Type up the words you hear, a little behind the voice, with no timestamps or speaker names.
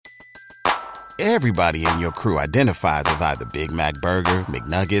Everybody in your crew identifies as either Big Mac Burger,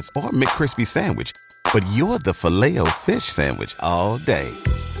 McNuggets, or McCrispy Sandwich. But you're the Filet-O-Fish Sandwich all day.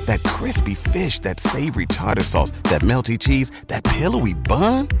 That crispy fish, that savory tartar sauce, that melty cheese, that pillowy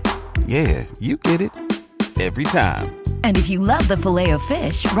bun. Yeah, you get it. Every time. And if you love the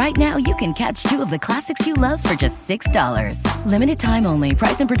Filet-O-Fish, right now you can catch two of the classics you love for just $6. Limited time only.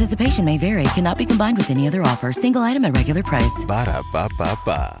 Price and participation may vary. Cannot be combined with any other offer. Single item at regular price.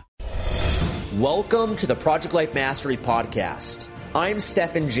 Ba-da-ba-ba-ba. Welcome to the Project Life Mastery Podcast. I'm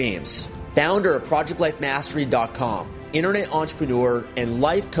Stephen James, founder of ProjectLifeMastery.com, internet entrepreneur and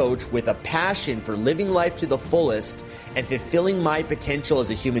life coach with a passion for living life to the fullest and fulfilling my potential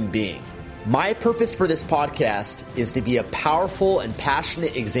as a human being. My purpose for this podcast is to be a powerful and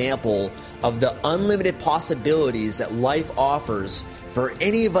passionate example of the unlimited possibilities that life offers for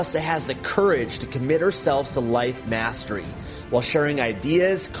any of us that has the courage to commit ourselves to life mastery, while sharing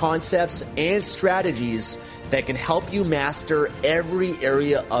ideas, concepts, and strategies that can help you master every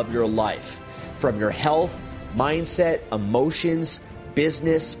area of your life, from your health, mindset, emotions,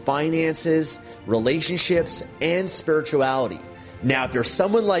 business, finances, relationships, and spirituality. Now, if you're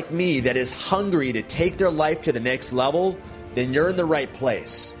someone like me that is hungry to take their life to the next level, then you're in the right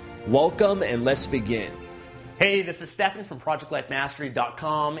place. Welcome, and let's begin. Hey, this is Stephen from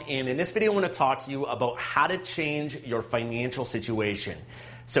ProjectLifeMastery.com, and in this video I want to talk to you about how to change your financial situation.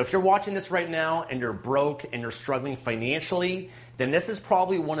 So if you're watching this right now and you're broke and you're struggling financially, then this is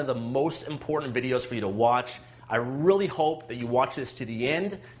probably one of the most important videos for you to watch. I really hope that you watch this to the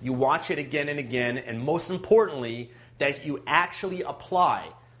end, you watch it again and again, and most importantly, that you actually apply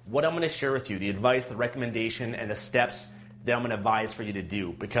what I'm going to share with you, the advice, the recommendation, and the steps that I'm going to advise for you to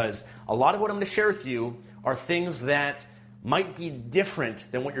do. Because a lot of what I'm going to share with you are things that might be different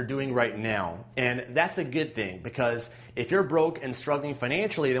than what you're doing right now. And that's a good thing, because if you're broke and struggling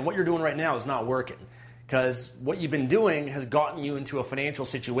financially, then what you're doing right now is not working. Because what you've been doing has gotten you into a financial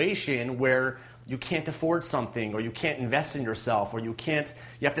situation where you can't afford something, or you can't invest in yourself, or you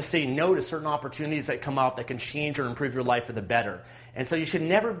have to say no to certain opportunities that come up that can change or improve your life for the better. And so you should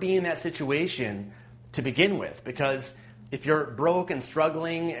never be in that situation to begin with, because if you're broke and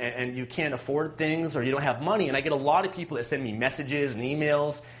struggling and you can't afford things, or you don't have money, and I get a lot of people that send me messages and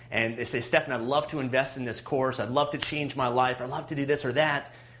emails and they say, Stephen, I'd love to invest in this course, I'd love to change my life, I'd love to do this or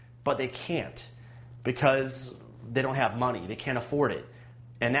that, but they can't because they don't have money, they can't afford it.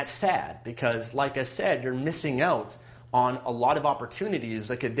 And that's sad, because like I said, you're missing out on a lot of opportunities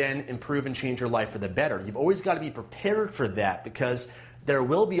that could then improve and change your life for the better. You've always got to be prepared for that, because there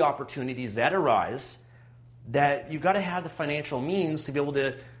will be opportunities that arise that you've got to have the financial means to be able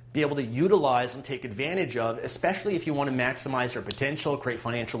to utilize and take advantage of, especially if you want to maximize your potential, create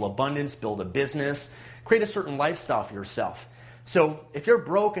financial abundance, build a business, create a certain lifestyle for yourself. So if you're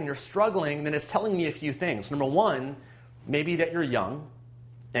broke and you're struggling, then it's telling me a few things. Number one, maybe that you're young,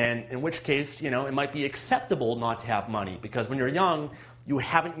 and in which case, it might be acceptable not to have money, because when you're young, you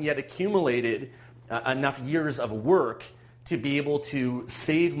haven't yet accumulated enough years of work to be able to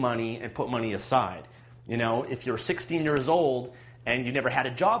save money and put money aside. If you're 16 years old and you never had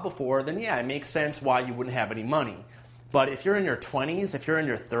a job before, then yeah, it makes sense why you wouldn't have any money. But if you're in your 20s, if you're in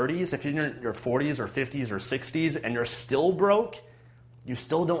your 30s, if you're in your 40s or 50s or 60s and you're still broke, you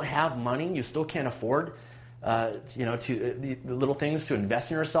still don't have money, you still can't afford the little things to invest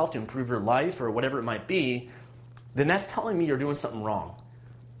in yourself, to improve your life or whatever it might be, then that's telling me you're doing something wrong.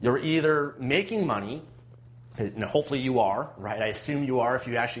 You're either making money, and hopefully you are, right? I assume you are if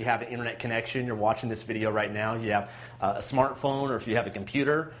you actually have an internet connection. You're watching this video right now. You have a smartphone, or if you have a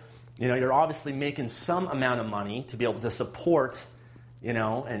computer, you're obviously making some amount of money to be able to support,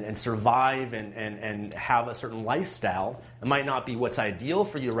 and survive and have a certain lifestyle. It might not be what's ideal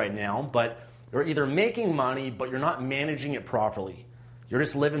for you right now, but you're either making money, but you're not managing it properly. You're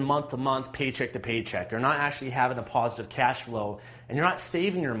just living month to month, paycheck to paycheck. You're not actually having a positive cash flow, and you're not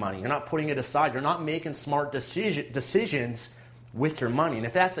saving your money. You're not putting it aside. You're not making smart decisions with your money. And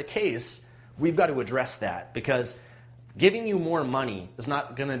if that's the case, we've got to address that, because giving you more money is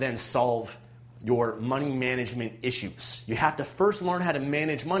not going to then solve your money management issues. You have to first learn how to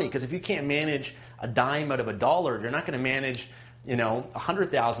manage money, because if you can't manage a dime out of a dollar, you're not going to manage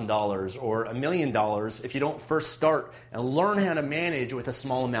 $100,000 or $1 million if you don't first start and learn how to manage with a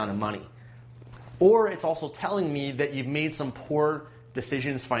small amount of money. Or it's also telling me that you've made some poor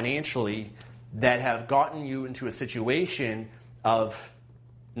decisions financially that have gotten you into a situation of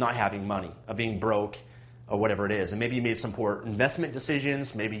not having money, of being broke, or whatever it is. And maybe you made some poor investment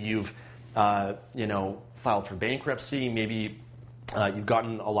decisions. Maybe you've filed for bankruptcy. Maybe you've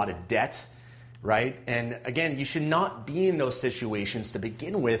gotten a lot of debt, right? And again, you should not be in those situations to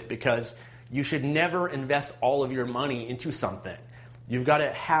begin with, because you should never invest all of your money into something. You've got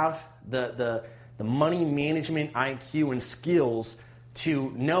to have the money management IQ and skills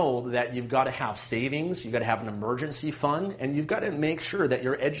to know that you've got to have savings, you've got to have an emergency fund, and you've got to make sure that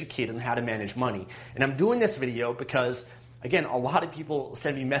you're educated on how to manage money. And I'm doing this video because, again, a lot of people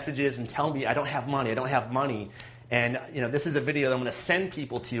send me messages and tell me I don't have money. And this is a video that I'm going to send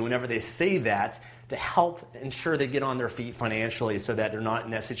people to whenever they say that, to help ensure they get on their feet financially so that they're not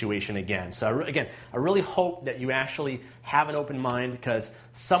in that situation again. So I really hope that you actually have an open mind, because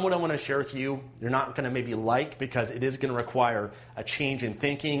some what I want to share with you, you're not going to maybe like, because it is going to require a change in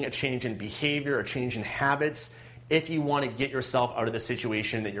thinking, a change in behavior, a change in habits if you want to get yourself out of the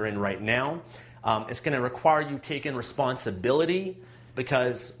situation that you're in right now. It's going to require you taking responsibility,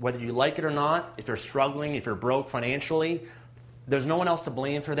 because whether you like it or not, if you're struggling, if you're broke financially, there's no one else to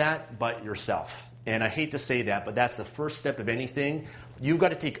blame for that but yourself. And I hate to say that, but that's the first step of anything. You've got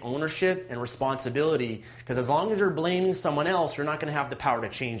to take ownership and responsibility, because as long as you're blaming someone else, you're not going to have the power to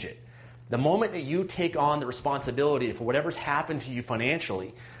change it. The moment that you take on the responsibility for whatever's happened to you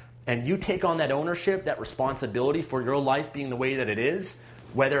financially, and you take on that ownership, that responsibility for your life being the way that it is,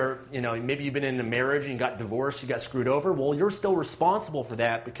 whether maybe you've been in a marriage and you got divorced, you got screwed over, well, you're still responsible for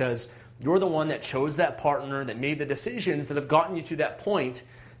that, because you're the one that chose that partner, that made the decisions that have gotten you to that point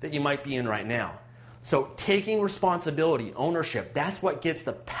that you might be in right now. So taking responsibility, ownership, that's what gets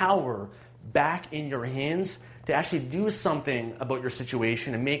the power back in your hands to actually do something about your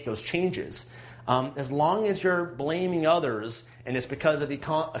situation and make those changes. As long as you're blaming others, and it's because of the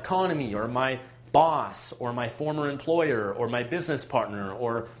economy, or my boss, or my former employer, or my business partner,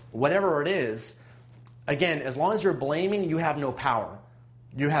 or whatever it is, again, as long as you're blaming, you have no power.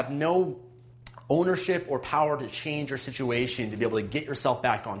 You have no ownership or power to change your situation to be able to get yourself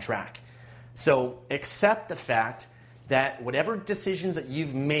back on track. So accept the fact that whatever decisions that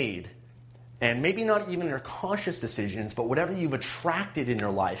you've made, and maybe not even your conscious decisions, but whatever you've attracted in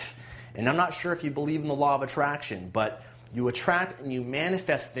your life, and I'm not sure if you believe in the law of attraction, but you attract and you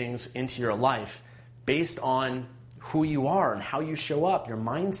manifest things into your life based on who you are and how you show up, your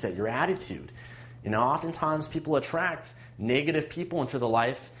mindset, your attitude. Oftentimes people attract negative people into the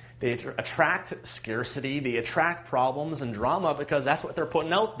life. They attract scarcity, they attract problems and drama, because that's what they're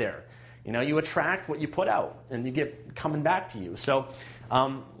putting out there. You attract what you put out, and you get coming back to you. So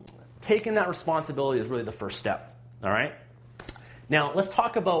taking that responsibility is really the first step, all right? Now, let's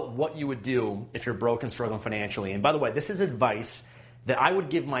talk about what you would do if you're broke and struggling financially. And by the way, this is advice that I would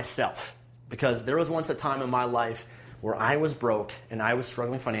give myself, because there was once a time in my life where I was broke and I was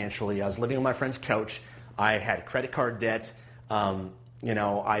struggling financially. I was living on my friend's couch. I had credit card debt. I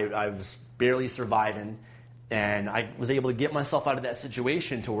was barely surviving. And I was able to get myself out of that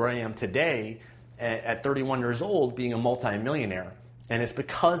situation to where I am today at 31 years old, being a multimillionaire. And it's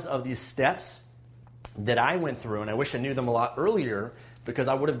because of these steps that I went through, and I wish I knew them a lot earlier, because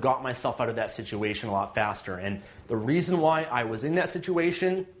I would have got myself out of that situation a lot faster. And the reason why I was in that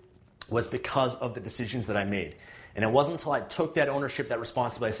situation was because of the decisions that I made. And it wasn't until I took that ownership, that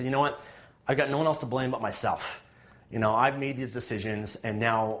responsibility, I said, you know what, I've got no one else to blame but myself. I've made these decisions, and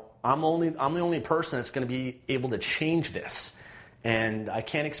now I'm the only person that's going to be able to change this. And I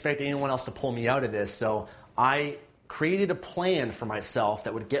can't expect anyone else to pull me out of this. So I created a plan for myself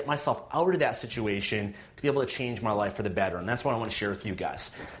that would get myself out of that situation to be able to change my life for the better. And that's what I want to share with you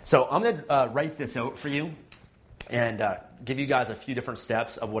guys. So I'm going to write this out for you and give you guys a few different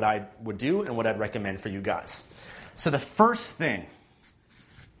steps of what I would do and what I'd recommend for you guys. So the first thing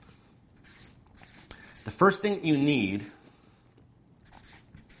you need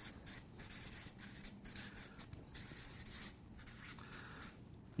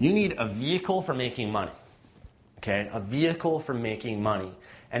a vehicle for making money. Okay, a vehicle for making money.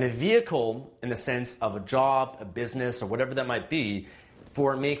 And a vehicle in the sense of a job, a business, or whatever that might be,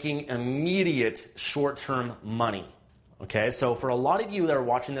 for making immediate short-term money. Okay, so for a lot of you that are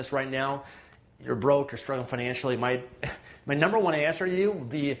watching this right now, you're broke, you're struggling financially, my number one answer to you would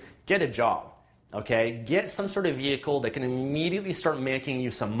be get a job. Okay, get some sort of vehicle that can immediately start making you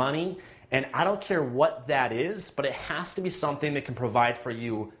some money. And I don't care what that is, but it has to be something that can provide for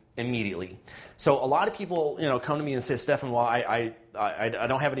you immediately. So a lot of people, come to me and say, Stefan, well, I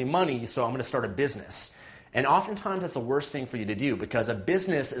don't have any money, so I'm going to start a business. And oftentimes that's the worst thing for you to do, because a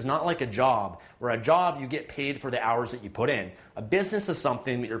business is not like a job, where a job you get paid for the hours that you put in. A business is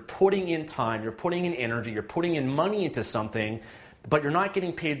something that you're putting in time, you're putting in energy, you're putting in money into something, but you're not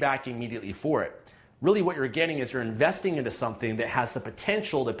getting paid back immediately for it. Really what you're getting is you're investing into something that has the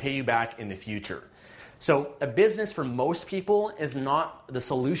potential to pay you back in the future. So a business for most people is not the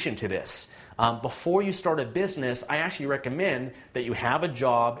solution to this. Before you start a business, I actually recommend that you have a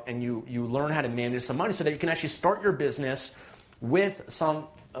job and you learn how to manage some money so that you can actually start your business with some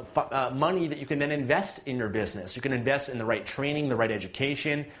money that you can then invest in your business. You can invest in the right training, the right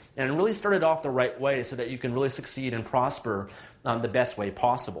education, and really start it off the right way so that you can really succeed and prosper the best way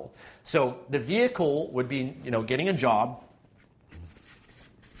possible. So the vehicle would be, getting a job.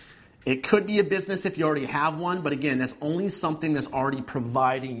 It could be a business if you already have one, but again, that's only something that's already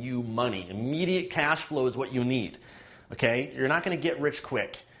providing you money. Immediate cash flow is what you need, okay? You're not going to get rich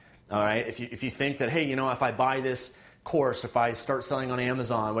quick, all right? If you think that, hey, if I buy this course, if I start selling on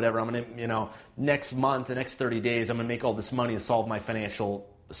Amazon, whatever, I'm going to, next month, the next 30 days, I'm going to make all this money and solve my financial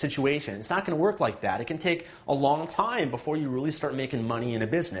situation. It's not going to work like that. It can take a long time before you really start making money in a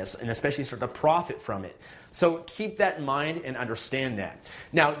business and especially start to profit from it. So keep that in mind and understand that.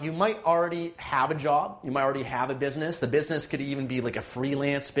 Now, you might already have a job. You might already have a business. The business could even be like a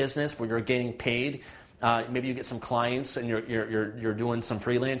freelance business where you're getting paid. Maybe you get some clients and you're doing some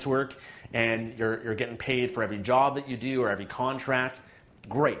freelance work and you're getting paid for every job that you do or every contract.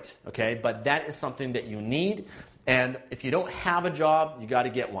 Great, okay? But that is something that you need. And if you don't have a job, you got to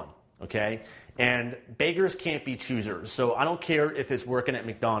get one, okay? And beggars can't be choosers. So I don't care if it's working at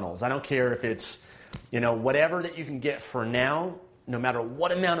McDonald's. I don't care if it's, whatever that you can get for now, no matter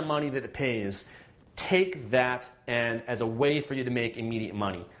what amount of money that it pays, take that and as a way for you to make immediate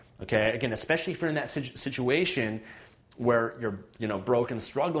money, okay? Again, especially if you're in that situation where you're, broke and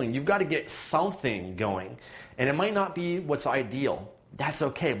struggling, you've got to get something going. And it might not be what's ideal. That's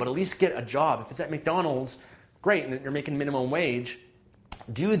okay, but at least get a job. If it's at McDonald's, great, and you're making minimum wage,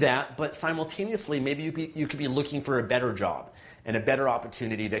 do that, but simultaneously, maybe you could be looking for a better job and a better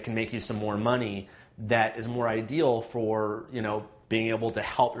opportunity that can make you some more money that is more ideal for, being able to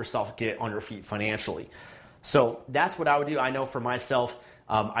help yourself get on your feet financially. So that's what I would do. I know for myself,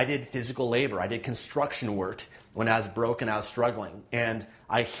 I did physical labor. I did construction work when I was broke and I was struggling, and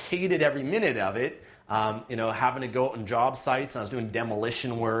I hated every minute of it. Having to go out on job sites. I was doing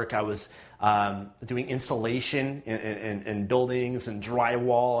demolition work. I was doing insulation in buildings and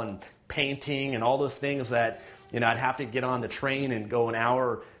drywall and painting and all those things that, I'd have to get on the train and go an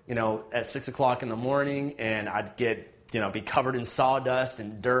hour, at 6 o'clock in the morning, and I'd get, be covered in sawdust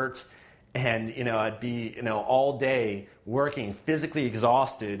and dirt, and, I'd be, all day working, physically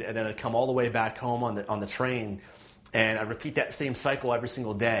exhausted, and then I'd come all the way back home on the train, and I'd repeat that same cycle every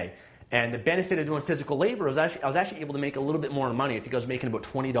single day. And the benefit of doing physical labor was I was actually able to make a little bit more money. I think I was making about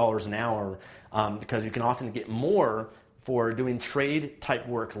 $20 an hour because you can often get more for doing trade type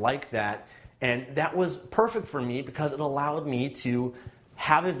work like that. And that was perfect for me because it allowed me to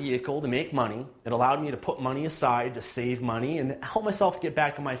have a vehicle to make money. It allowed me to put money aside to save money and help myself get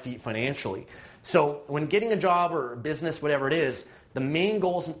back on my feet financially. So when getting a job or a business, whatever it is, the main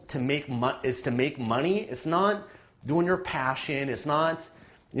goal is to make money. It's not doing your passion. It's not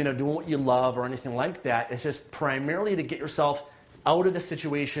doing what you love or anything like that. It's just primarily to get yourself out of the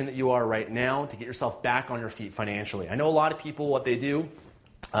situation that you are right now, to get yourself back on your feet financially. I know a lot of people, what they do,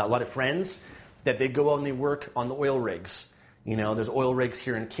 a lot of friends, that they go out and they work on the oil rigs. There's oil rigs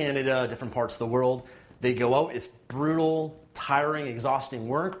here in Canada, different parts of the world. They go out, it's brutal, tiring, exhausting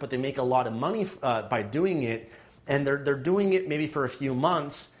work, but they make a lot of money by doing it, and they're doing it maybe for a few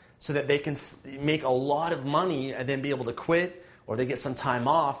months so that they can make a lot of money and then be able to quit, or they get some time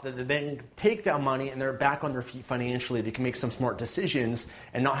off, that they then take that money and they're back on their feet financially. They can make some smart decisions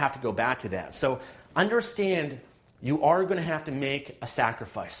and not have to go back to that. So understand you are going to have to make a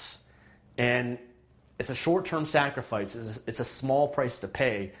sacrifice. And it's a short-term sacrifice. It's a small price to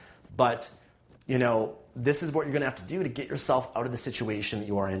pay. But, this is what you're going to have to do to get yourself out of the situation that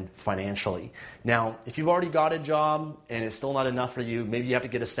you are in financially. Now, if you've already got a job and it's still not enough for you, maybe you have to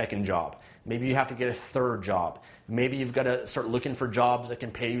get a second job. Maybe you have to get a third job. Maybe you've got to start looking for jobs that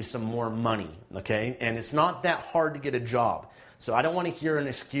can pay you some more money, okay? And it's not that hard to get a job. So I don't want to hear an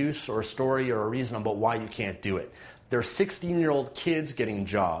excuse or a story or a reason about why you can't do it. There's 16-year-old kids getting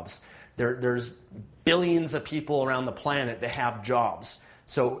jobs. There's billions of people around the planet that have jobs.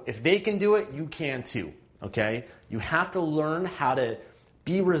 So if they can do it, you can too, okay? You have to learn how to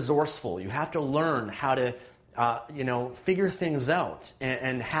be resourceful. You have to learn how to figure things out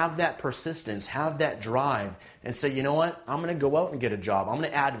and have that persistence, have that drive, and say, you know what, I'm going to go out and get a job. I'm going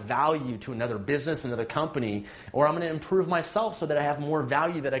to add value to another business, another company, or I'm going to improve myself so that I have more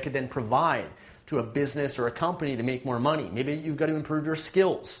value that I could then provide to a business or a company to make more money. Maybe you've got to improve your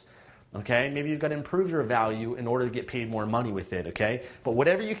skills. Okay, maybe you've got to improve your value in order to get paid more money with it, okay? But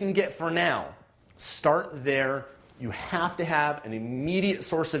whatever you can get for now, start there. You have to have an immediate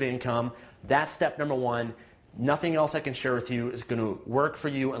source of income. That's step number one. Nothing else I can share with you is going to work for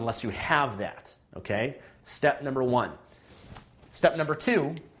you unless you have that, okay? Step number one. Step number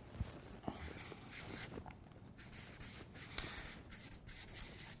two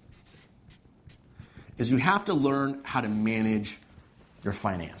is you have to learn how to manage your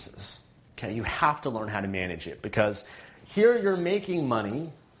finances. Okay, you have to learn how to manage it, because here you're making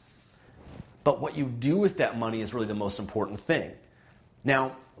money, but what you do with that money is really the most important thing.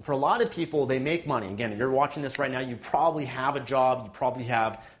 Now, for a lot of people, they make money. Again, if you're watching this right now, you probably have a job, you probably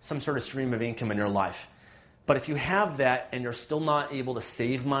have some sort of stream of income in your life. But if you have that and you're still not able to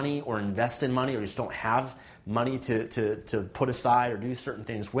save money or invest in money, or you just don't have money to put aside or do certain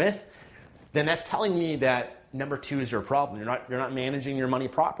things with, then that's telling me that number two is your problem. You're not managing your money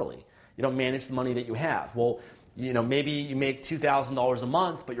properly. You don't manage the money that you have. Well, maybe you make $2,000 a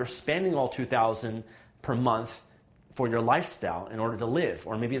month, but you're spending all $2,000 per month for your lifestyle in order to live.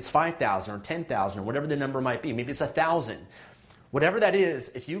 Or maybe it's $5,000 or $10,000 or whatever the number might be. Maybe it's $1,000. Whatever that is,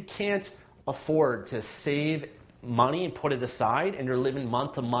 if you can't afford to save money and put it aside, and you're living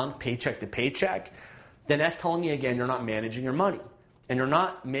month to month, paycheck to paycheck, then that's telling me again you're not managing your money. And you're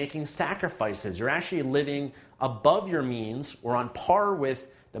not making sacrifices. You're actually living above your means or on par with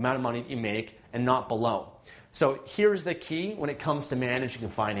the amount of money that you make and not below. So here's the key when it comes to managing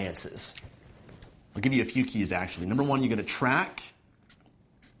finances. I'll give you a few keys actually. Number one, you're going to track.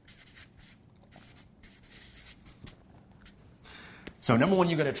 So number one,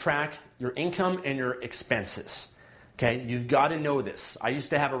 you're going to track your income and your expenses. Okay, you've got to know this. I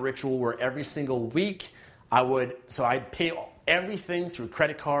used to have a ritual where every single week I'd pay everything through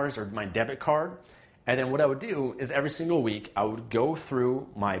credit cards or my debit card. And then what I would do is every single week I would go through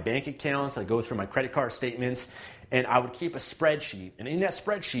my bank accounts, I'd go through my credit card statements, and I would keep a spreadsheet. And in that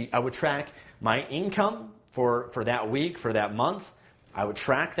spreadsheet, I would track my income for that week, for that month. I would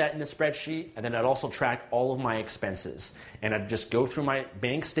track that in the spreadsheet, and then I'd also track all of my expenses. And I'd just go through my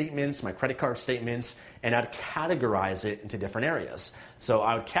bank statements, my credit card statements, and I'd categorize it into different areas. So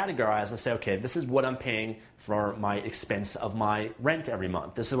I would categorize and say, okay, this is what I'm paying for my expense of my rent every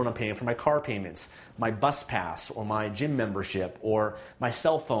month. This is what I'm paying for my car payments, my bus pass, or my gym membership, or my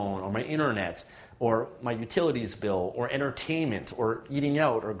cell phone, or my internet, or my utilities bill, or entertainment, or eating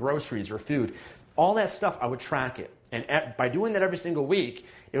out, or groceries, or food. All that stuff, I would track it. And by doing that every single week,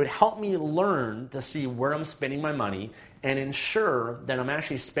 it would help me learn to see where I'm spending my money and ensure that I'm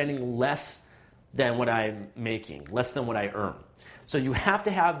actually spending less than what I'm making, less than what I earn. So you have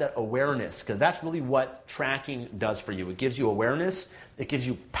to have that awareness, because that's really what tracking does for you. It gives you awareness. It gives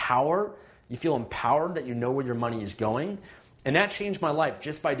you power. You feel empowered that you know where your money is going. And that changed my life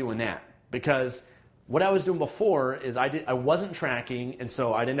just by doing that, because what I was doing before is I wasn't tracking, and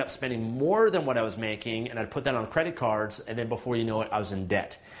so I'd end up spending more than what I was making, and I'd put that on credit cards, and then before you know it, I was in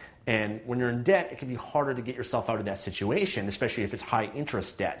debt. And when you're in debt, it can be harder to get yourself out of that situation, especially if it's high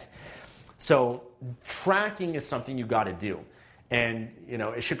interest debt. So tracking is something you got to do. And,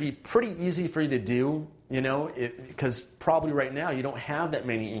 it should be pretty easy for you to do, because probably right now you don't have that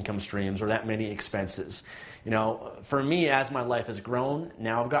many income streams or that many expenses. For me, as my life has grown,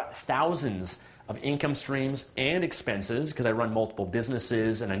 now I've got thousands of income streams and expenses because I run multiple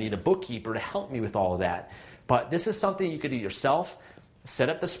businesses and I need a bookkeeper to help me with all of that. But this is something you could do yourself. Set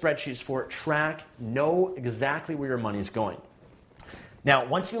up the spreadsheets for it, track, know exactly where your money is going. Now,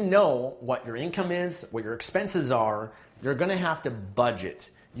 once you know what your income is, what your expenses are, you're going to have to budget.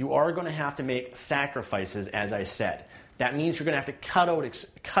 You are going to have to make sacrifices, as I said. That means you're going to have to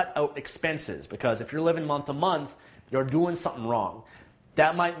cut out expenses, because if you're living month to month, you're doing something wrong.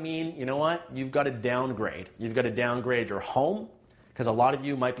 That might mean, you've got to downgrade. You've got to downgrade your home, because a lot of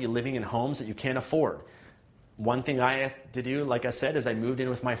you might be living in homes that you can't afford. One thing I had to do, like I said, is I moved in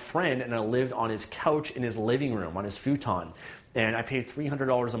with my friend and I lived on his couch in his living room, on his futon. And I paid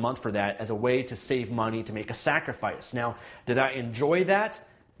 $300 a month for that as a way to save money, to make a sacrifice. Now, did I enjoy that?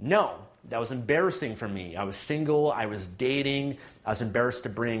 No. That was embarrassing for me. I was single. I was dating. I was embarrassed to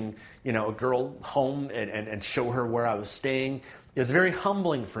bring, a girl home and show her where I was staying. It was very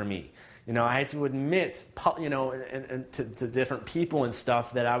humbling for me. I had to admit, to different people and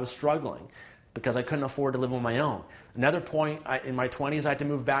stuff that I was struggling because I couldn't afford to live on my own. Another point, in my 20s, I had to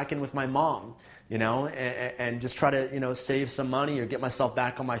move back in with my mom, and just try to, save some money or get myself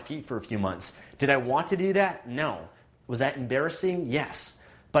back on my feet for a few months. Did I want to do that? No. Was that embarrassing? Yes.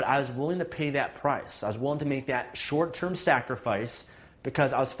 But I was willing to pay that price. I was willing to make that short-term sacrifice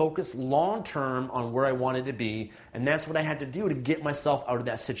because I was focused long-term on where I wanted to be, and that's what I had to do to get myself out of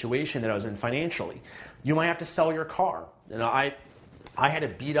that situation that I was in financially. You might have to sell your car. I I had a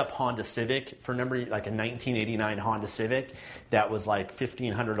beat up Honda Civic for a number, like a 1989 Honda Civic that was like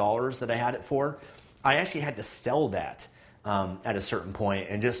 $1,500 that I had it for. I actually had to sell that at a certain point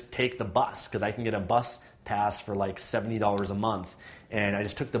and just take the bus, because I can get a bus pass for like $70 a month. And I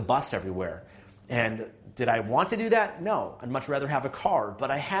just took the bus everywhere. And did I want to do that? No. I'd much rather have a car,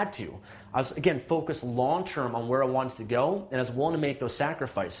 but I had to. I was, again, focused long-term on where I wanted to go, and I was willing to make those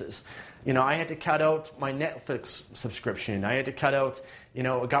sacrifices. You know, I had to cut out my Netflix subscription. I had to cut out,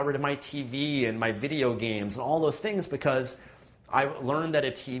 got rid of my TV and my video games and all those things, because I learned that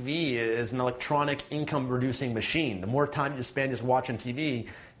a TV is an electronic income-producing machine. The more time you spend just watching TV,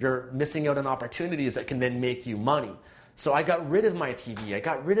 you're missing out on opportunities that can then make you money. So I got rid of my TV. I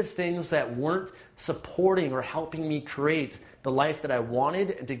got rid of things that weren't supporting or helping me create the life that I wanted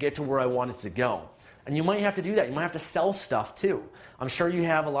and to get to where I wanted to go. And you might have to do that. You might have to sell stuff too. I'm sure you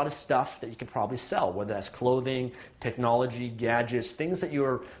have a lot of stuff that you could probably sell, whether that's clothing, technology, gadgets, things that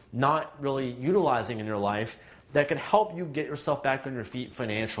you're not really utilizing in your life that could help you get yourself back on your feet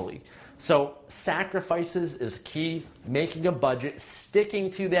financially. So sacrifices is key. Making a budget, sticking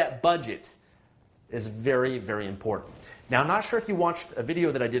to that budget is very, very important. Now, I'm not sure if you watched a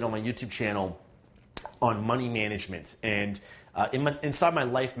video that I did on my YouTube channel on money management. And inside my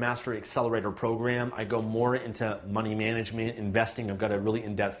Life Mastery Accelerator program, I go more into money management, investing. I've got a really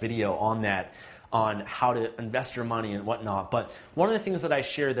in-depth video on that, on how to invest your money and whatnot. But one of the things that I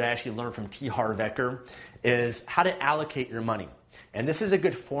share that I actually learned from T. Harv Eker is how to allocate your money. And this is a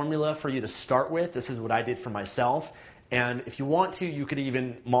good formula for you to start with. This is what I did for myself. And if you want to, you could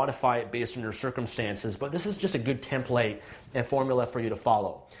even modify it based on your circumstances. But this is just a good template and formula for you to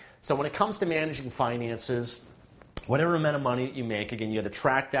follow. So when it comes to managing finances, whatever amount of money you make, again, you got to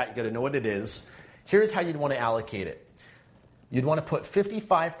track that. You got to know what it is. Here's how you'd want to allocate it. You'd want to put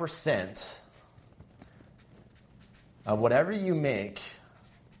 55% of whatever you make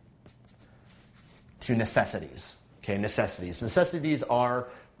to necessities. Okay, necessities. Necessities are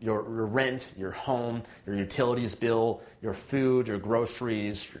your rent, your home, your utilities bill, your food, your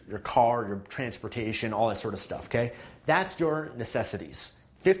groceries, your car, your transportation, all that sort of stuff, okay? That's your necessities,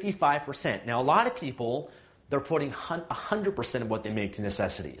 55%. Now, a lot of people, they're putting 100% of what they make to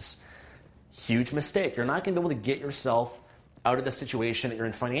necessities. Huge mistake. You're not going to be able to get yourself out of the situation that you're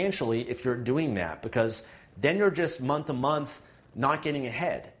in financially if you're doing that, because then you're just month to month not getting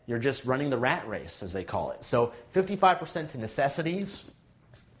ahead. You're just running the rat race, as they call it. So 55% to necessities.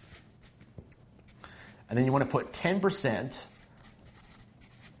 And then you want to put 10%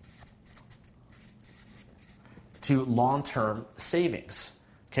 to long-term savings.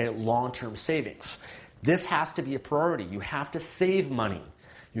 Okay, long-term savings. This has to be a priority. You have to save money.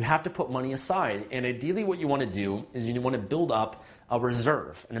 You have to put money aside. And ideally what you want to do is you want to build up a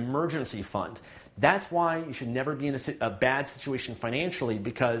reserve, an emergency fund. That's why you should never be in a bad situation financially,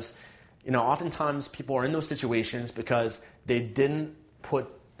 because oftentimes people are in those situations because they didn't put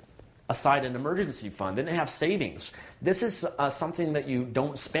aside an emergency fund. They didn't have savings. This is something that you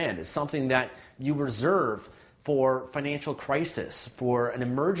don't spend. It's something that you reserve for financial crisis, for an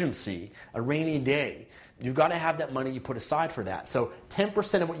emergency, a rainy day. You've got to have that money you put aside for that. So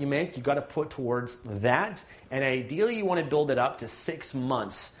 10% of what you make, you've got to put towards that. And ideally, you want to build it up to 6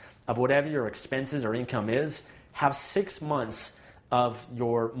 months of whatever your expenses or income is. Have 6 months of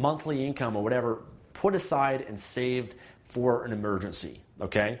your monthly income or whatever put aside and saved for an emergency.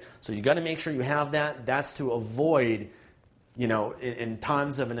 Okay? So you got to make sure you have that. That's to avoid, in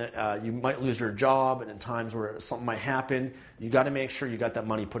times of you might lose your job, and in times where something might happen, you got to make sure you got that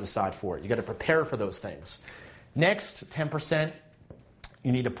money put aside for it. You got to prepare for those things. Next, 10%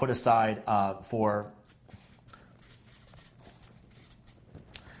 you need to put aside for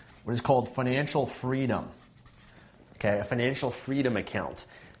what is called financial freedom. Okay, a financial freedom account.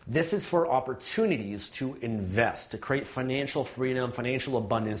 This is for opportunities to invest, to create financial freedom, financial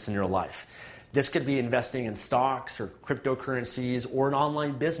abundance in your life. This could be investing in stocks or cryptocurrencies or an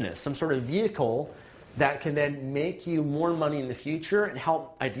online business, some sort of vehicle that can then make you more money in the future and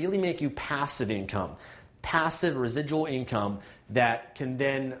help ideally make you passive income, passive residual income that can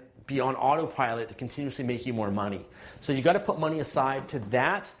then be on autopilot to continuously make you more money. So you got to put money aside to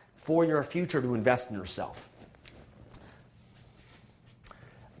that for your future to invest in yourself.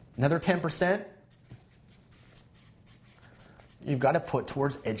 Another 10%, you've got to put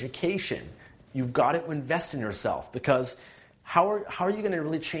towards education. You've got to invest in yourself, because how are you going to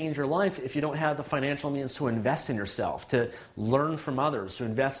really change your life if you don't have the financial means to invest in yourself, to learn from others, to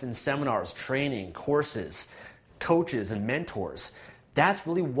invest in seminars, training, courses, coaches, and mentors? That's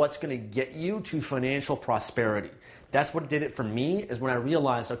really what's going to get you to financial prosperity. That's what did it for me, is when I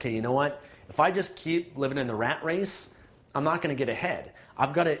realized, okay, you know what? If I just keep living in the rat race, I'm not going to get ahead.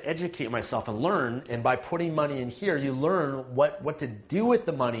 I've got to educate myself and learn, and by putting money in here, you learn what to do with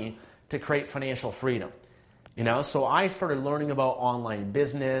the money to create financial freedom. So I started learning about online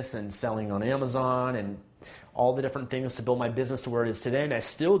business and selling on Amazon and all the different things to build my business to where it is today, and I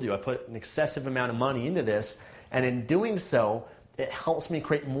still do. I put an excessive amount of money into this, and in doing so, it helps me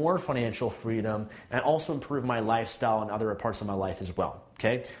create more financial freedom and also improve my lifestyle and other parts of my life as well.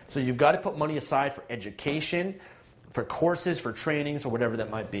 Okay? So you've got to put money aside for education, for courses, for trainings, or whatever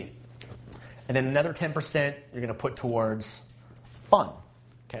that might be. And then another 10% you're going to put towards fun.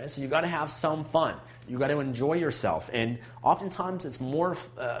 Okay? So you've got to have some fun. You've got to enjoy yourself. And oftentimes it's more,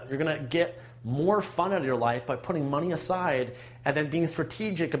 you're going to get more fun out of your life by putting money aside and then being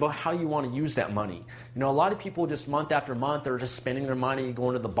strategic about how you want to use that money. A lot of people just month after month are just spending their money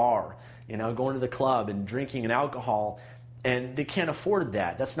going to the bar, going to the club and drinking and alcohol, and they can't afford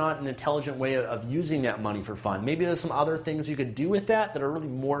that. That's not an intelligent way of using that money for fun. Maybe there's some other things you could do with that are really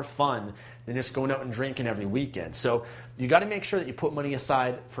more fun than just going out and drinking every weekend. So you got to make sure that you put money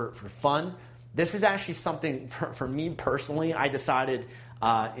aside for fun. This is actually something for me personally. I decided,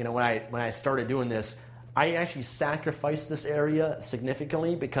 when I started doing this, I actually sacrificed this area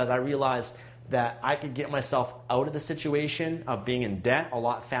significantly because I realized that I could get myself out of the situation of being in debt a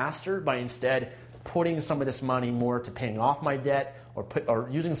lot faster by instead putting some of this money more to paying off my debt or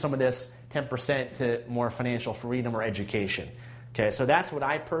using some of this 10% to more financial freedom or education. Okay, so that's what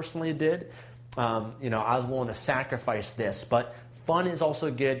I personally did. I was willing to sacrifice this, but fun is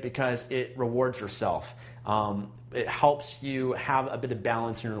also good because it rewards yourself. It helps you have a bit of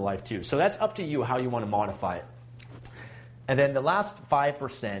balance in your life too. So that's up to you how you want to modify it. And then the last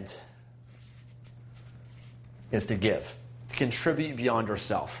 5% is to give, to contribute beyond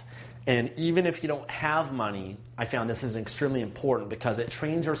yourself. And even if you don't have money, I found this is extremely important because it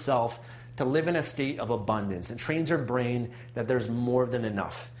trains yourself to live in a state of abundance. It trains your brain that there's more than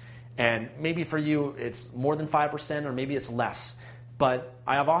enough. And maybe for you, it's more than 5% or maybe it's less. But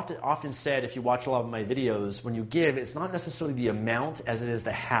I have often said, if you watch a lot of my videos, when you give, it's not necessarily the amount as it is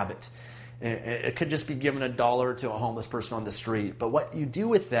the habit. It could just be giving $1 to a homeless person on the street. But what you do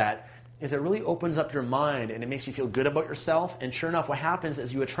with that is it really opens up your mind and it makes you feel good about yourself. And sure enough, what happens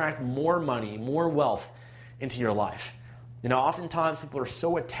is you attract more money, more wealth into your life. Oftentimes people are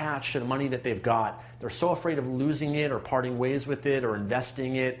so attached to the money that they've got. They're so afraid of losing it or parting ways with it or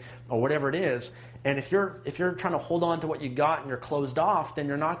investing it or whatever it is. And if you're trying to hold on to what you got and you're closed off, then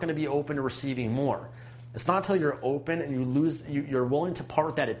you're not going to be open to receiving more. It's not until you're open and you're willing to part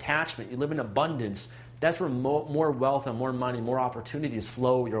with that attachment. You live in abundance. That's where more wealth and more money, more opportunities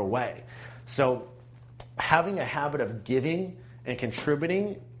flow your way. So having a habit of giving and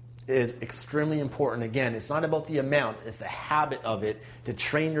contributing is extremely important. Again, it's not about the amount. It's the habit of it to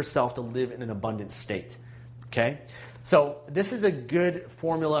train yourself to live in an abundant state. Okay? So this is a good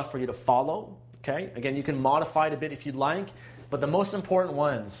formula for you to follow. Okay? Again, you can modify it a bit if you'd like, but the most important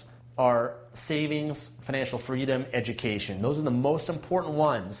ones are savings, financial freedom, education. Those are the most important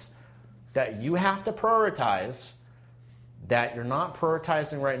ones that you have to prioritize that you're not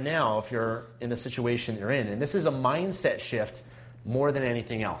prioritizing right now if you're in the situation you're in. And this is a mindset shift more than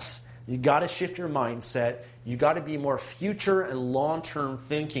anything else. You got to shift your mindset. You got to be more future and long-term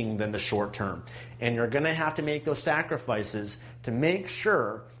thinking than the short term. And you're going to have to make those sacrifices to make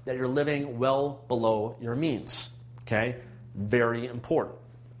sure that you're living well below your means. Okay? Very important.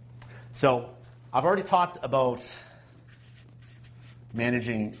 So, I've already talked about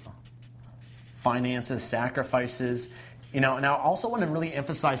managing finances, sacrifices. And I also want to really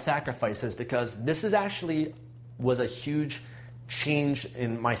emphasize sacrifices because this is actually was a huge change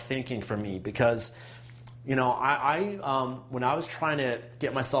in my thinking for me because, I when I was trying to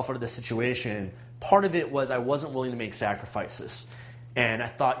get myself out of this situation, part of it was I wasn't willing to make sacrifices. And I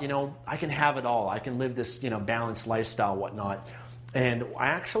thought, I can have it all. I can live this, balanced lifestyle, whatnot. And I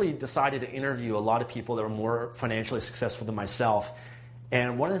actually decided to interview a lot of people that were more financially successful than myself.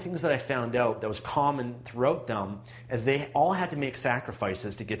 And one of the things that I found out that was common throughout them is they all had to make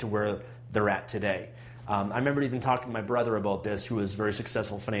sacrifices to get to where they're at today. I remember even talking to my brother about this, who was very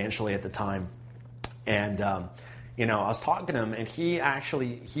successful financially at the time. And, I was talking to him, and he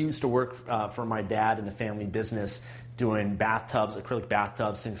used to work for my dad in the family business doing bathtubs, acrylic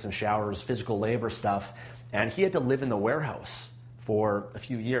bathtubs, sinks and showers, physical labor stuff. And he had to live in the warehouse for a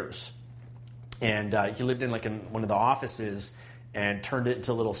few years. And he lived in one of the offices and turned it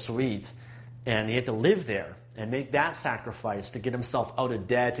into a little suite. And he had to live there and make that sacrifice to get himself out of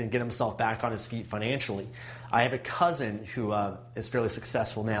debt and get himself back on his feet financially. I have a cousin who is fairly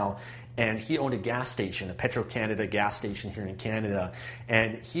successful now, and he owned a gas station, a Petro-Canada gas station here in Canada.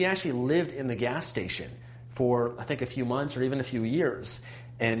 And he actually lived in the gas station for, I think, a few months or even a few years.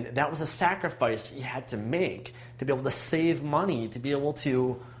 And that was a sacrifice you had to make to be able to save money, to be able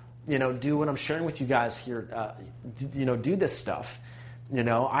to, do what I'm sharing with you guys here, do this stuff.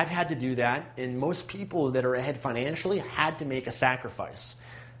 I've had to do that, and most people that are ahead financially had to make a sacrifice.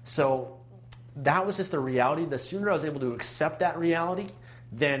 So that was just the reality. The sooner I was able to accept that reality,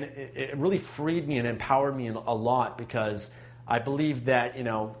 then it really freed me and empowered me a lot, because I believed that,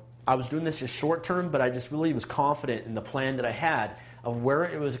 I was doing this just short term, but I just really was confident in the plan that I had of where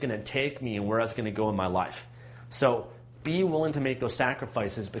it was going to take me and where I was going to go in my life. So be willing to make those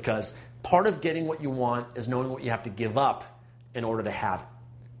sacrifices, because part of getting what you want is knowing what you have to give up in order to have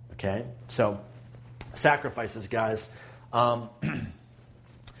it. Okay? So sacrifices, guys. I'll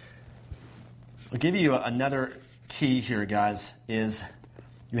give you another key here, guys, is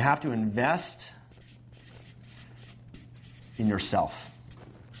you have to invest in yourself.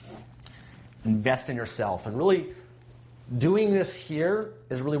 Invest in yourself. And really, doing this here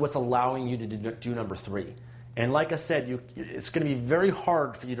is really what's allowing you to do number 3. And like I said, it's going to be very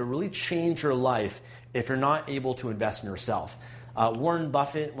hard for you to really change your life if you're not able to invest in yourself. Warren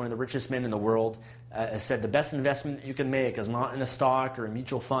Buffett, one of the richest men in the world, has said the best investment that you can make is not in a stock or a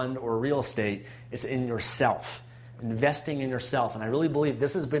mutual fund or real estate. It's in yourself, investing in yourself. And I really believe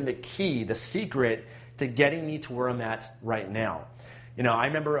this has been the key, the secret to getting me to where I'm at right now. I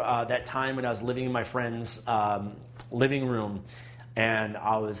remember that time when I was living in my friend's living room, and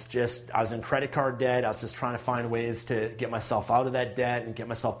I was in credit card debt. I was just trying to find ways to get myself out of that debt and get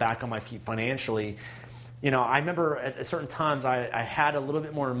myself back on my feet financially. I remember at certain times I had a little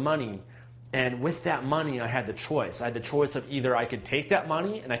bit more money, and with that money I had the choice. I had the choice of either I could take that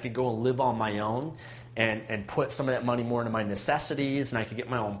money and I could go and live on my own and put some of that money more into my necessities, and I could get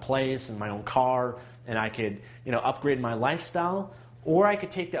my own place and my own car, and I could upgrade my lifestyle, or I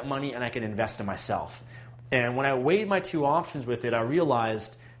could take that money and I could invest in myself. And when I weighed my two options with it, I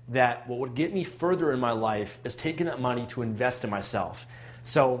realized that what would get me further in my life is taking that money to invest in myself.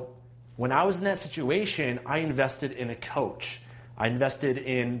 So when I was in that situation, I invested in a coach. I invested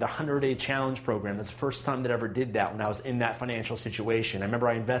in the 100-Day Challenge program. That's the first time that I ever did that, when I was in that financial situation. I remember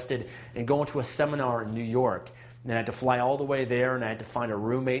I invested in going to a seminar in New York, and I had to fly all the way there, and I had to find a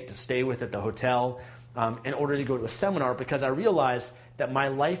roommate to stay with at the hotel in order to go to a seminar, because I realized that my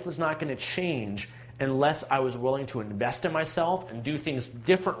life was not going to change unless I was willing to invest in myself and do things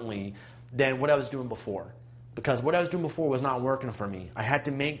differently than what I was doing before. Because what I was doing before was not working for me. I had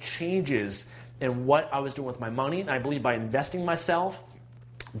to make changes in what I was doing with my money, and I believe by investing in myself,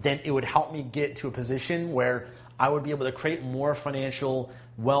 then it would help me get to a position where I would be able to create more financial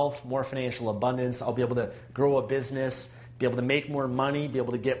wealth, more financial abundance. I'll be able to grow a business, be able to make more money, be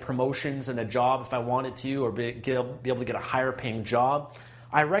able to get promotions in a job if I wanted to, or be able to get a higher paying job.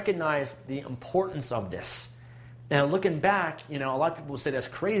 I recognize the importance of this. Now, looking back, a lot of people will say that's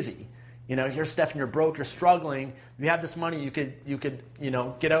crazy. You're Stephen, you're broke, you're struggling. You have this money, you could,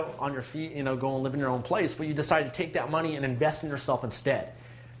 get out on your feet, go and live in your own place. But you decided to take that money and invest in yourself instead.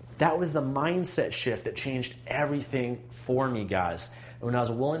 That was the mindset shift that changed everything for me, guys. And when I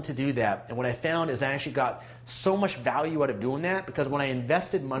was willing to do that, and what I found is I actually got so much value out of doing that, because when I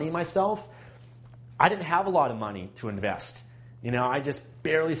invested money in myself, I didn't have a lot of money to invest. I just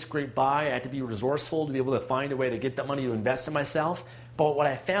barely scraped by. I had to be resourceful to be able to find a way to get that money to invest in myself. But what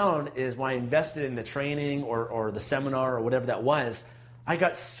I found is when I invested in the training or the seminar or whatever that was, I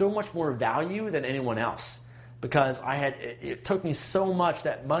got so much more value than anyone else, because it took me so much.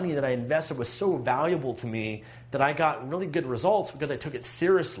 That money that I invested was so valuable to me that I got really good results because I took it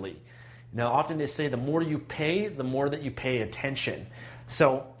seriously. Often they say the more you pay, the more that you pay attention.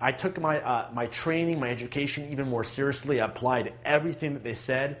 So I took my training, my education even more seriously. I applied everything that they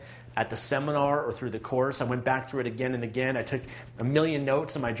said at the seminar or through the course. I went back through it again and again. I took 1 million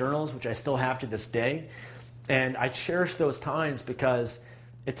notes in my journals, which I still have to this day. And I cherish those times because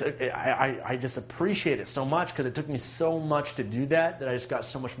I just appreciate it so much, because it took me so much to do that I just got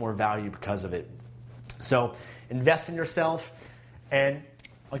so much more value because of it. So invest in yourself. And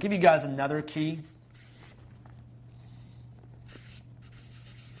I'll give you guys another key.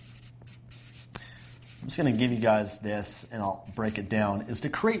 I'm just going to give you guys this, and I'll break it down, is to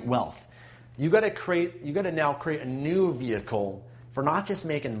create wealth. You got to now create a new vehicle for not just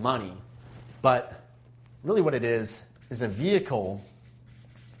making money, but really what it is a vehicle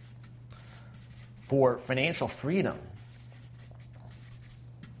for financial freedom,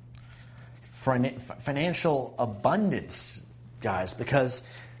 financial abundance, guys, because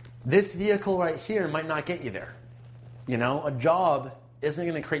this vehicle right here might not get you there. A job isn't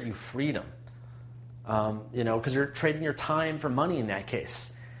going to create you freedom. Because you're trading your time for money in that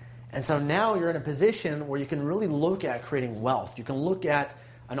case. And so now you're in a position where you can really look at creating wealth. You can look at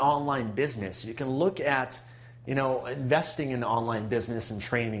an online business. You can look at, investing in online business and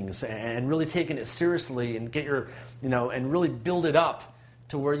trainings and really taking it seriously and get your, and really build it up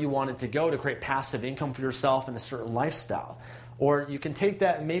to where you want it to go to create passive income for yourself and a certain lifestyle. Or you can take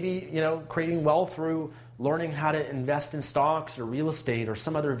that and maybe, creating wealth through learning how to invest in stocks or real estate or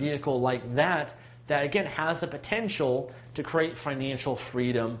some other vehicle like that again has the potential to create financial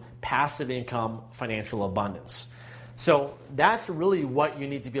freedom, passive income, financial abundance. So that's really what you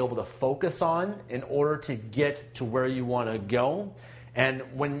need to be able to focus on in order to get to where you want to go. And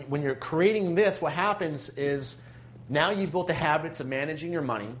when you're creating this, what happens is now you've built the habits of managing your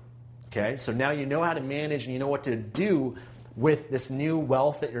money. Okay, so now you know how to manage and you know what to do with this new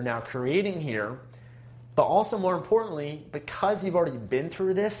wealth that you're now creating here. But also more importantly, because you've already been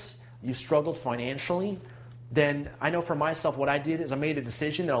through this, you struggled financially, then I know for myself what I did is I made a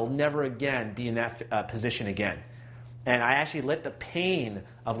decision that I'll never again be in that position again. And I actually let the pain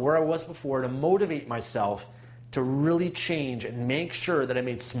of where I was before to motivate myself to really change and make sure that I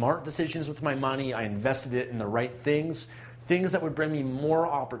made smart decisions with my money. I invested it in the right things that would bring me more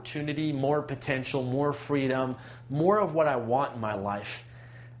opportunity, more potential, more freedom, more of what I want in my life,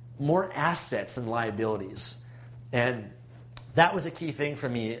 more assets and liabilities. And that was a key thing for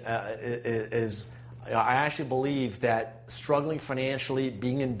me, is I actually believe that struggling financially,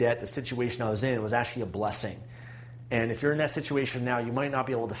 being in debt, the situation I was in, was actually a blessing. And if you're in that situation now, you might not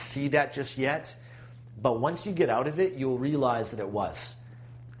be able to see that just yet, but once you get out of it, you'll realize that it was.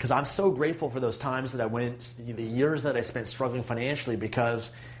 Because I'm so grateful for those times that I went, the years that I spent struggling financially,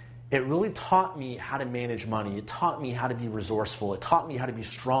 because it really taught me how to manage money. It taught me how to be resourceful. It taught me how to be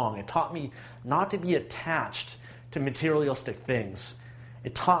strong. It taught me not to be attached to materialistic things.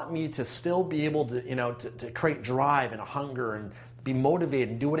 It taught me to still be able to, to create drive and a hunger and be motivated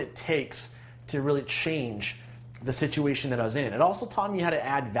and do what it takes to really change the situation that I was in. It also taught me how to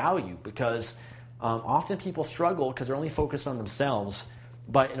add value, because often people struggle because they're only focused on themselves.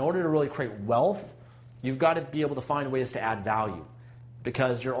 But in order to really create wealth, you've got to be able to find ways to add value,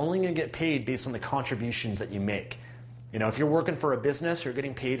 because you're only going to get paid based on the contributions that you make. If you're working for a business, you're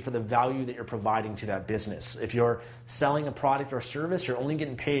getting paid for the value that you're providing to that business. If you're selling a product or service, you're only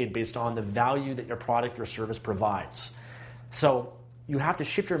getting paid based on the value that your product or service provides. So you have to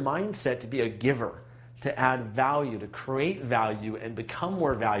shift your mindset to be a giver, to add value, to create value and become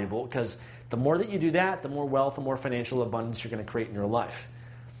more valuable, because the more that you do that, the more wealth, the more financial abundance you're going to create in your life.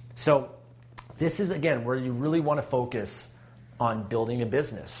 So this is, again, where you really want to focus on building a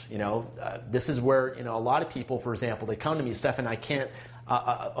business. This is where, a lot of people, for example, they come to me, Stefan, I can't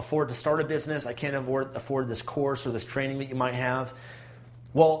afford to start a business. I can't afford this course or this training that you might have.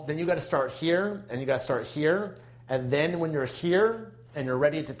 Well, then you got to start here and you got to start here. And then when you're here and you're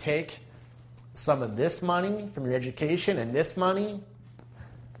ready to take some of this money from your education and this money,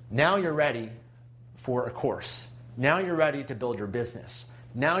 now you're ready for a course. Now you're ready to build your business.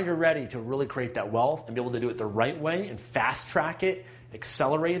 Now you're ready to really create that wealth and be able to do it the right way and fast track it,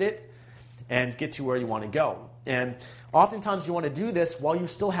 accelerate it, and get to where you want to go. And oftentimes you want to do this while you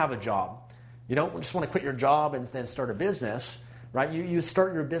still have a job. You don't just want to quit your job and then start a business, right? You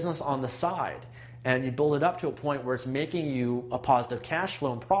start your business on the side and you build it up to a point where it's making you a positive cash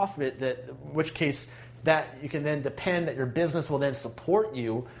flow and profit, in which case that you can then depend that your business will then support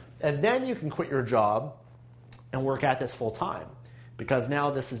you, and then you can quit your job and work at this full time. Because now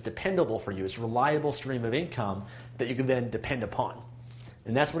this is dependable for you. It's a reliable stream of income that you can then depend upon.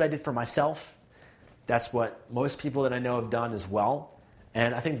 And that's what I did for myself. That's what most people that I know have done as well.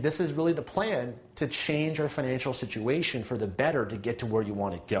 And I think this is really the plan to change our financial situation for the better to get to where you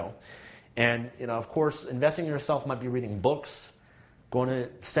want to go. And, of course, investing in yourself might be reading books, going to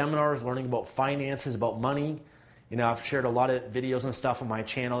seminars, learning about finances, about money. I've shared a lot of videos and stuff on my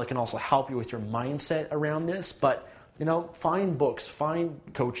channel that can also help you with your mindset around this. But find books, find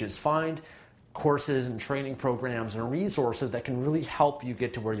coaches, find courses and training programs and resources that can really help you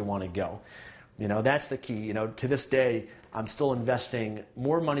get to where you want to go. That's the key. To this day, I'm still investing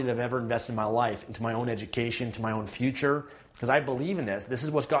more money than I've ever invested in my life into my own education, to my own future, because I believe in this. This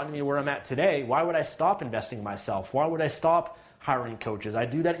is what's gotten me where I'm at today. Why would I stop investing in myself? Why would I stop hiring coaches? I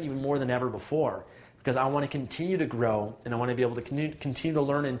do that even more than ever before, because I want to continue to grow and I want to be able to continue to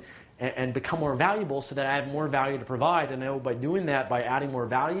learn and become more valuable so that I have more value to provide. And I know by doing that, by adding more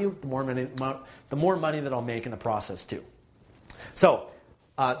value, the more money that I'll make in the process too. So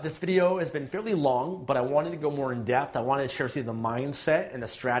this video has been fairly long, but I wanted to go more in depth. I wanted to share with you the mindset and the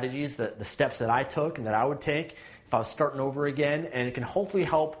strategies, the steps that I took and that I would take if I was starting over again. And it can hopefully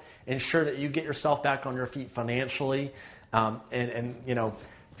help ensure that you get yourself back on your feet financially.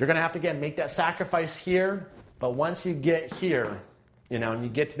 If You're going to have to, again, make that sacrifice here. But once you get here, and you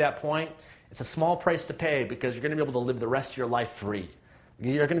get to that point, it's a small price to pay because you're going to be able to live the rest of your life free.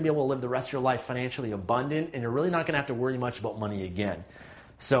 You're going to be able to live the rest of your life financially abundant, and you're really not going to have to worry much about money again.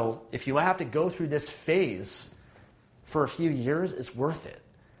 So if you have to go through this phase for a few years, it's worth it.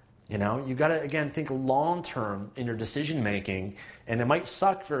 You got to, again, think long-term in your decision-making, and it might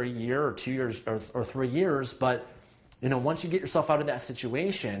suck for a year or 2 years or 3 years, but, once you get yourself out of that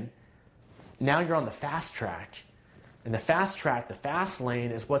situation, now you're on the fast track. And the fast track, the fast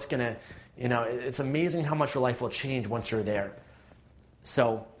lane is what's going to, it's amazing how much your life will change once you're there.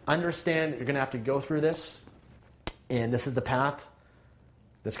 So understand that you're going to have to go through this, and this is the path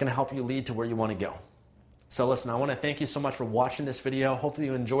that's going to help you lead to where you want to go. So listen, I want to thank you so much for watching this video. Hopefully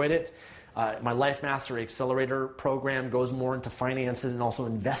you enjoyed it. My Life Mastery Accelerator program goes more into finances and also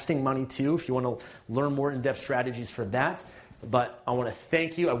investing money too, if you want to learn more in-depth strategies for that. But I want to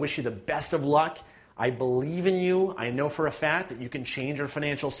thank you. I wish you the best of luck. I believe in you. I know for a fact that you can change your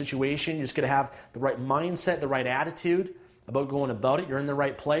financial situation. You just got to have the right mindset, the right attitude about going about it. You're in the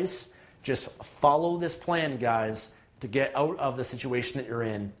right place. Just follow this plan, guys, to get out of the situation that you're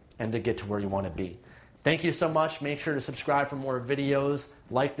in and to get to where you want to be. Thank you so much. Make sure to subscribe for more videos.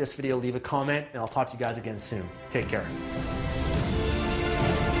 Like this video, leave a comment, and I'll talk to you guys again soon. Take care.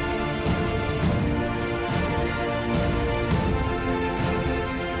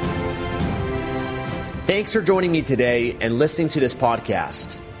 Thanks for joining me today and listening to this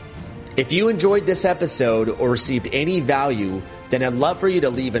podcast. If you enjoyed this episode or received any value, then I'd love for you to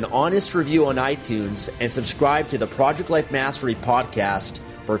leave an honest review on iTunes and subscribe to the Project Life Mastery podcast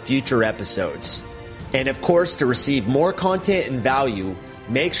for future episodes. And of course, to receive more content and value,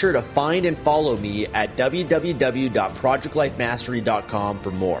 make sure to find and follow me at www.projectlifemastery.com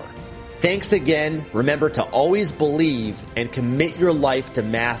for more. Thanks again. Remember to always believe and commit your life to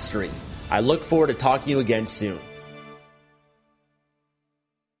mastery. I look forward to talking to you again soon.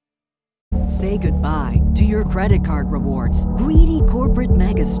 Say goodbye to your credit card rewards. Greedy corporate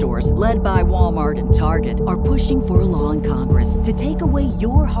mega stores, led by Walmart and Target, are pushing for a law in Congress to take away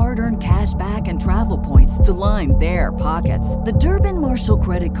your hard-earned cash back and travel points to line their pockets. The Durbin-Marshall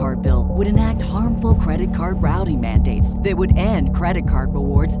credit card bill would enact harmful credit card routing mandates that would end credit card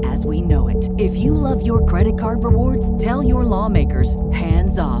rewards as we know it. If you love your credit card rewards, tell your lawmakers,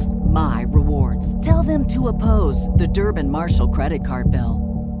 hands off my rewards. Tell them to oppose the Durbin-Marshall credit card bill.